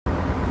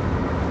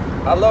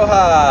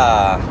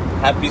Aloha!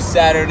 Happy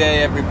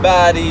Saturday,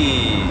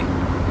 everybody!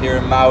 Here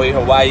in Maui,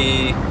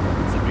 Hawaii.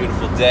 It's a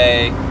beautiful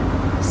day.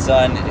 The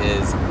sun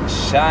is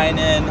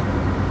shining.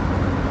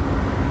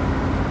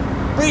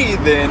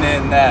 Breathing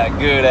in that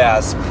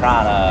good-ass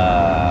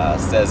prana,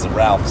 says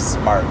Ralph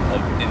Smart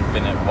of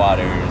Infinite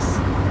Waters.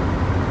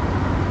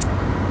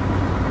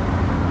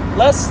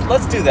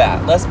 Let's do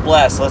that. Let's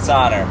bless, let's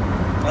honor.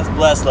 Let's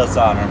bless, let's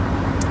honor.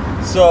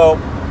 So,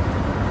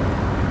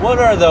 what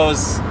are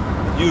those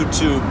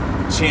YouTube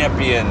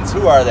champions?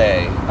 Who are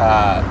they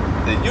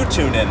that you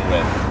tune in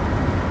with?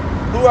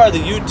 Who are the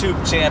YouTube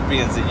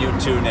champions that you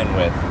tune in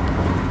with?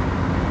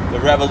 The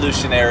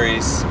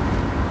revolutionaries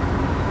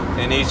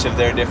in each of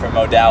their different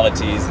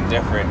modalities and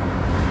different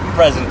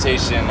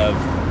presentation of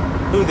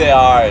who they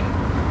are and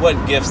what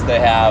gifts they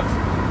have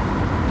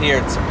here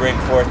to bring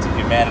forth to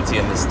humanity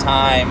in this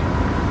time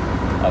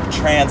of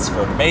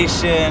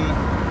transformation.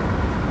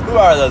 Who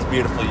are those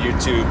beautiful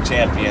YouTube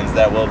champions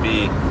that will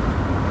be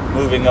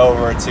moving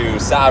over to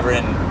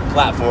sovereign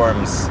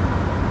platforms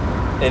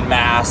in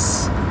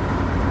mass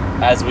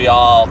as we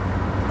all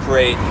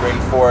bring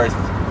forth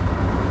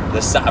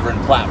the sovereign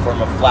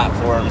platform of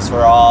platforms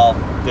for all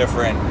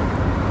different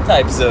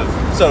types of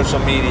social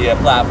media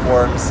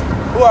platforms?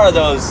 Who are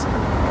those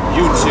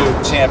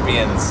YouTube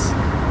champions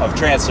of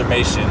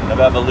transformation, of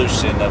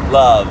evolution, of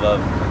love,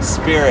 of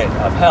spirit,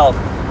 of health,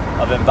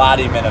 of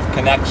embodiment, of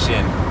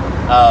connection,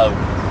 of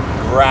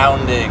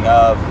grounding,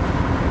 of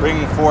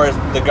bringing forth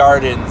the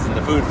gardens and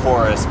the food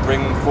forests,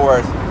 bringing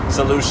forth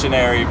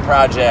solutionary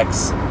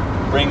projects,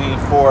 bringing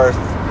forth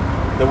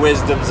the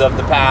wisdoms of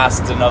the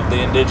past and of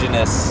the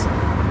indigenous?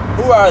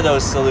 Who are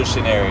those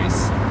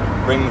solutionaries?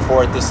 Bringing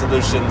forth the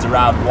solutions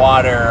around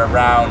water,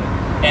 around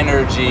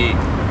energy,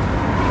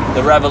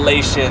 the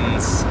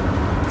revelations,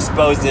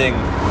 exposing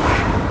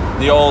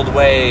the old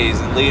ways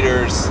and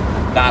leaders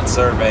not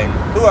serving.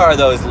 Who are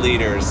those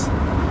leaders?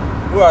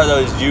 Who are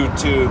those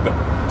YouTube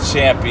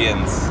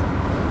champions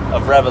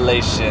of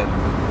revelation,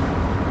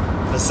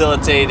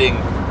 facilitating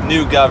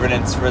new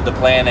governance for the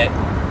planet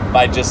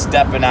by just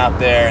stepping out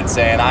there and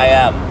saying, I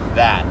am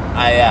that,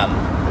 I am.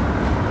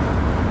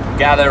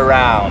 Gather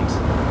around.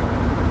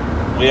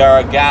 We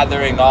are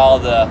gathering all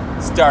the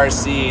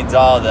Starseeds,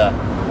 all the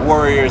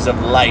warriors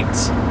of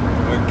light.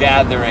 We're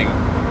gathering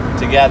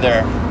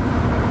together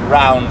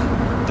round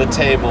the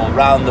table,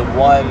 round the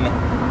one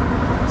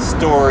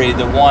story,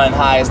 the one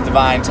highest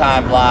divine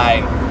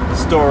timeline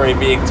story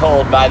being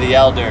told by the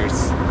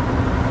elders,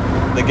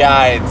 the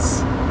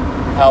guides,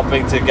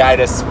 helping to guide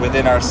us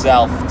within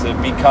ourselves to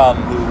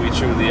become who we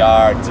truly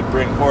are, to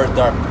bring forth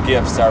our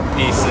gifts, our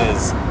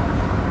pieces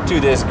to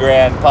this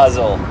grand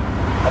puzzle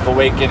of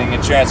awakening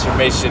and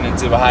transformation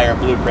into a higher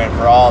blueprint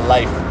for all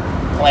life,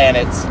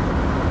 planets,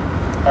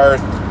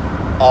 Earth,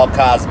 all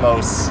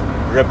cosmos,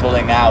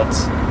 rippling out.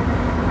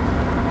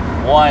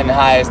 One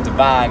highest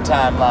divine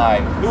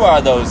timeline. Who are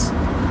those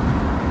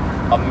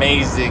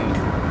amazing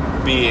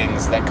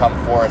beings that come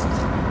forth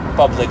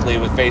publicly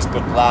with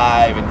Facebook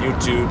Live and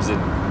YouTubes and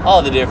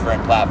all the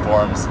different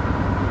platforms?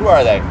 Who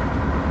are they?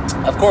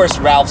 Of course,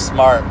 Ralph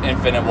Smart,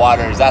 Infinite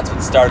Waters. That's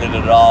what started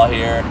it all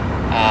here.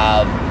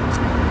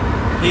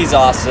 He's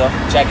awesome.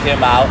 Check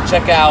him out.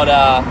 Check out,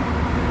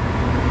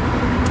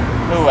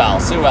 who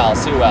else? A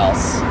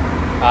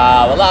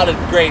lot of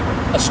great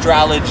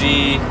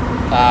astrology,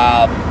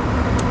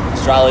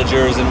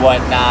 astrologers and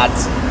whatnot.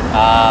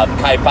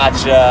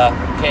 Kaypacha,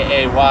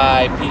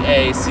 Kaypacha,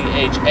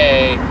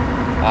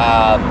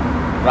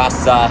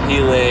 Rasa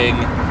healing,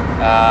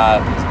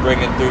 he's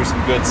bringing through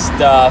some good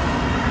stuff.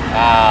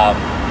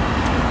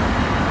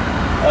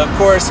 Of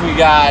course, we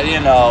got,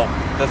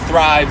 the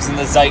Thrives and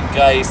the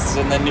Zeitgeists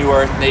and the New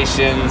Earth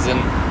Nations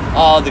and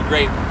all the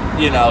great,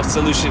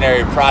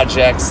 solutionary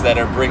projects that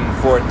are bringing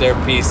forth their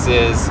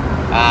pieces.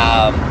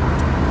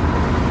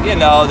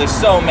 There's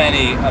so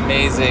many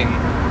amazing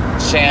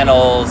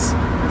channels,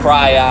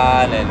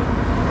 Kryon and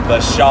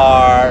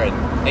Bashar and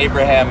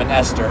Abraham and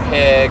Esther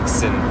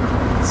Hicks and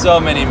so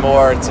many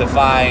more to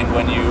find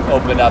when you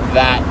open up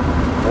that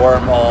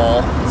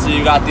wormhole. So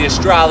you got the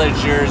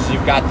astrologers,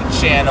 you've got the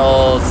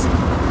channels,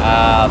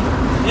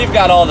 you've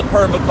got all the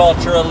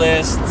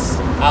permaculturists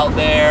out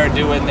there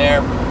doing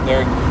they're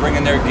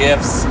bringing their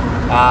gifts.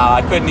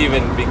 I couldn't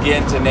even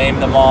begin to name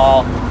them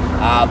all,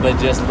 but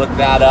just look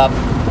that up.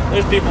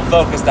 There's people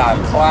focused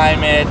on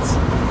climate.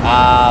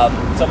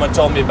 Someone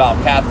told me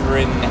about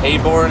Catherine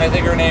Hayborn, I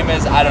think her name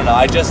is. I don't know.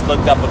 I just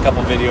looked up a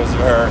couple videos of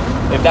her.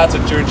 If that's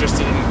what you're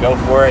interested in, go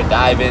for it.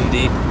 Dive in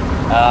deep.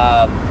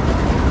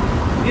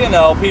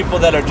 People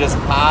that are just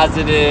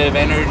positive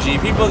energy,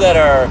 people that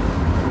are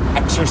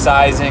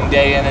exercising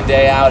day in and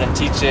day out and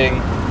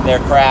teaching their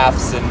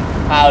crafts and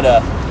how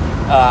to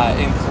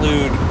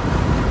include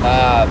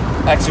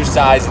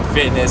exercise and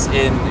fitness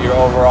in your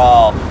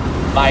overall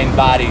mind,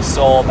 body,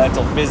 soul,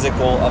 mental,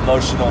 physical,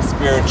 emotional,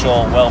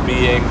 spiritual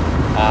well-being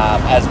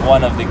as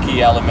one of the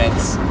key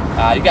elements.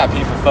 You got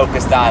people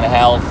focused on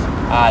health,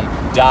 on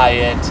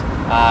diet,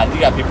 you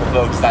got people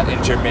focused on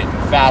intermittent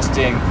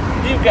fasting,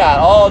 you've got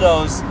all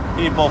those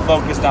people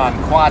focused on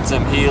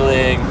quantum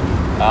healing,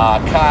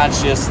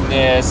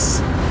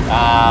 consciousness.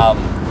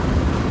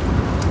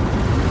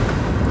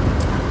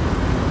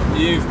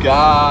 You've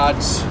got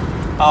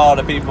all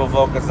the people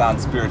focused on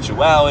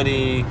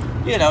spirituality.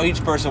 You know,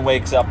 each person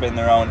wakes up in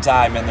their own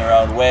time, in their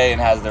own way,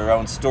 and has their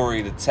own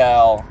story to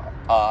tell.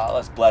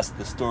 Let's bless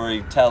the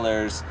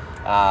storytellers,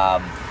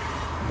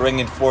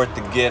 bringing forth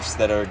the gifts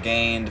that are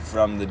gained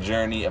from the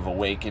journey of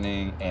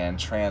awakening and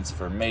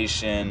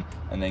transformation,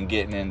 and then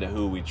getting into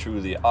who we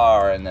truly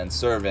are, and then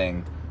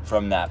serving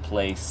from that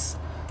place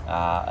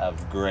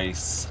of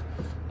grace.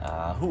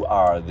 Who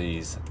are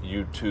these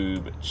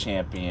YouTube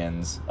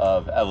champions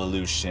of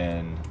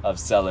evolution, of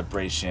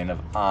celebration, of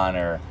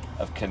honor,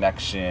 of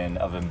connection,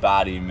 of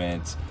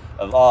embodiment,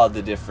 of all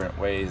the different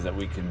ways that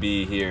we can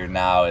be here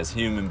now as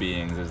human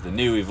beings, as the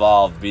new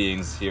evolved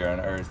beings here on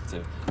Earth,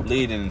 to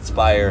lead and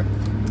inspire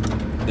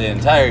the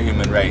entire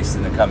human race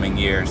in the coming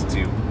years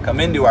to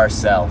come into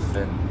ourself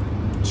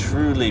and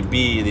truly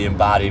be the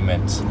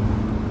embodiment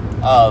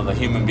of a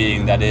human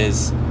being that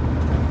is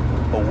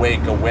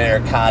awake,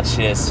 aware,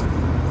 conscious,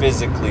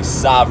 physically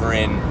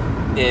sovereign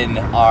in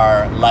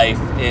our life,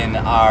 in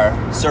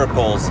our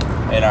circles,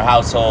 in our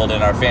household,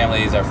 in our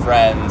families, our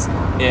friends,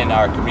 in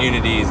our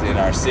communities, in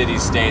our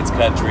cities, states,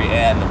 country,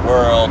 and the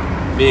world,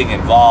 being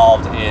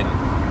involved in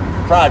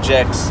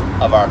projects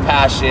of our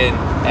passion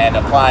and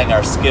applying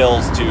our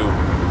skills to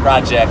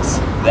projects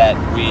that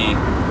we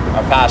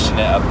are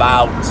passionate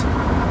about.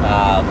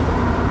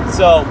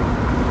 So,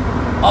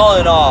 all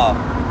in all,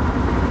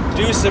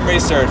 do some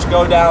research,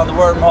 go down the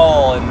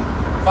wormhole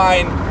and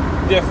find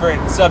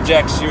different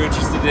subjects you're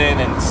interested in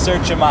and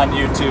search them on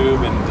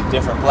YouTube and the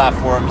different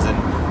platforms, and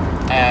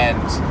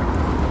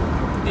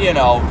you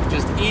know,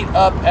 just eat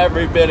up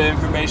every bit of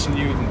information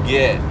you can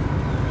get.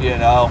 You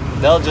know,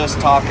 they'll just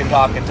talk and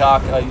talk and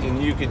talk,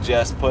 and you could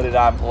just put it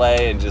on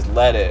play and just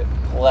let it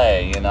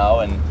play, you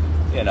know, and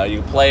you know,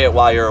 you play it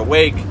while you're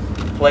awake,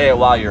 play it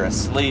while you're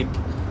asleep.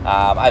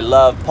 I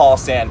love Paul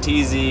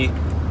Santisi,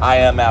 I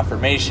Am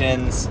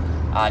Affirmations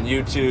on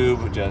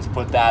YouTube. Just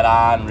put that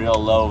on real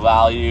low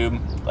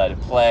volume, let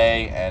it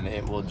play, and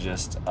it will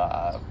just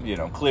you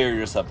know, clear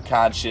your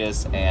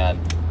subconscious and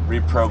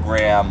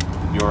reprogram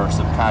your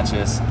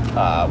subconscious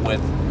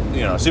with,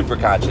 you know,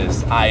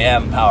 superconscious. I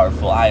am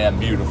powerful, I am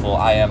beautiful,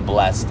 I am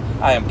blessed,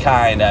 I am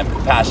kind, I am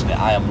compassionate,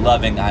 I am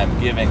loving, I am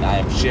giving, I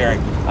am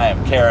sharing, I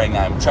am caring,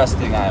 I am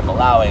trusting, I am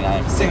allowing, I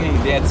am singing,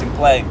 dancing,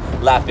 playing,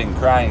 laughing,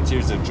 crying,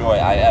 tears of joy.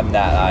 I am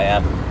that, I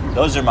am.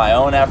 Those are my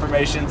own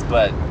affirmations,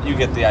 but you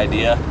get the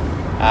idea.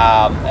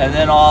 And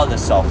then all the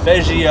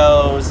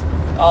Solfeggios,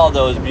 all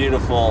those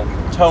beautiful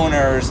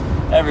toners,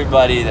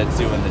 everybody that's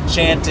doing the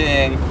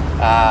chanting,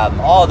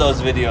 all those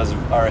videos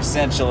are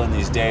essential in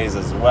these days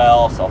as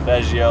well.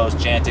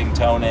 Solfeggios, chanting,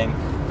 toning,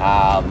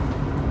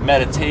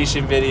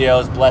 meditation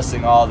videos,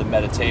 blessing all the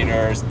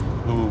meditators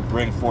who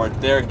bring forth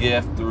their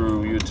gift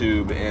through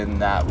YouTube in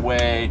that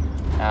way,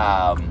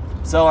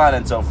 so on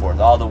and so forth.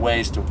 All the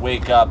ways to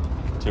wake up,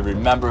 to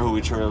remember who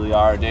we truly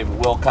are. David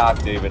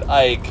Wilcock, David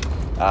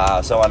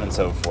Icke, so on and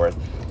so forth.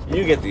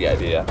 You get the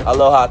idea.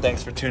 Aloha,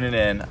 thanks for tuning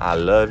in. I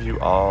love you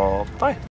all. Bye.